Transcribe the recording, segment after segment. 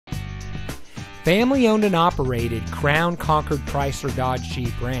Family owned and operated Crown, Concord, Chrysler, Dodge,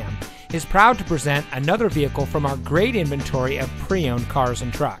 Jeep, Ram is proud to present another vehicle from our great inventory of pre-owned cars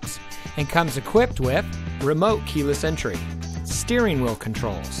and trucks, and comes equipped with remote keyless entry, steering wheel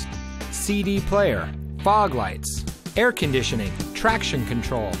controls, CD player, fog lights, air conditioning, traction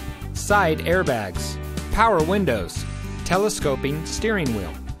control, side airbags, power windows, telescoping steering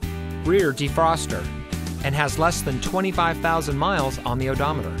wheel, rear defroster, and has less than 25,000 miles on the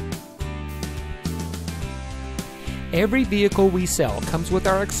odometer. Every vehicle we sell comes with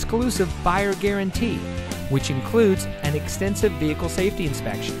our exclusive buyer guarantee, which includes an extensive vehicle safety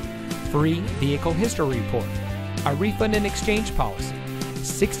inspection, free vehicle history report, a refund and exchange policy,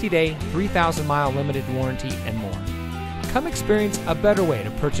 60-day, 3,000-mile limited warranty, and more. Come experience a better way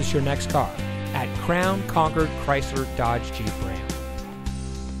to purchase your next car at Crown, Concord, Chrysler, Dodge, Jeep, Ram.